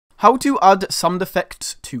How to add sound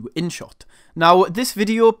effects to Inshot. Now, this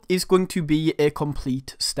video is going to be a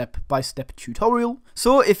complete step-by-step tutorial,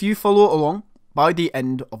 so if you follow along, by the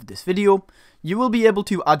end of this video, you will be able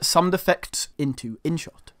to add sound effects into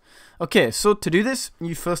Inshot. Okay, so to do this,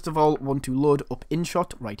 you first of all want to load up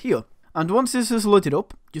Inshot right here. And once this is loaded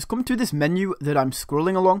up, just come to this menu that I'm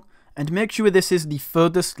scrolling along, and make sure this is the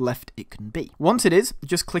furthest left it can be. Once it is,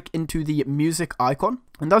 just click into the music icon,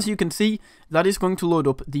 and as you can see, that is going to load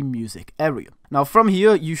up the music area. Now from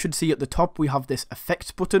here, you should see at the top we have this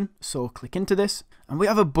effects button, so click into this, and we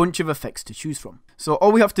have a bunch of effects to choose from. So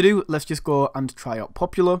all we have to do, let's just go and try out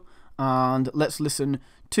popular, and let's listen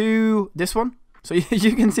to this one. So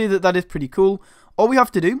you can see that that is pretty cool. All we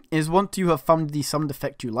have to do is, once you have found the sound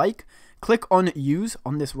effect you like, click on use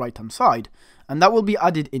on this right hand side, and that will be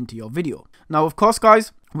added into your video. Now of course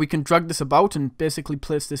guys, we can drag this about and basically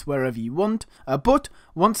place this wherever you want, but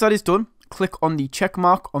once that is done, click on the check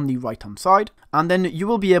mark on the right hand side, and then you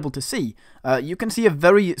will be able to see, you can see a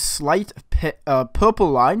very slight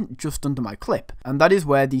purple line just under my clip, and that is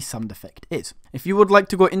where the sound effect is. If you would like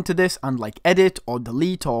to go into this and like edit or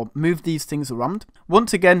delete or move these things around,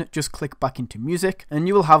 once again just click back into music and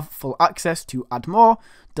you will have full access to add more,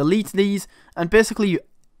 delete these, and basically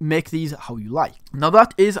make these how you like. Now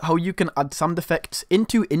that is how you can add sound effects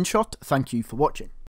into Inshot. Thank you for watching.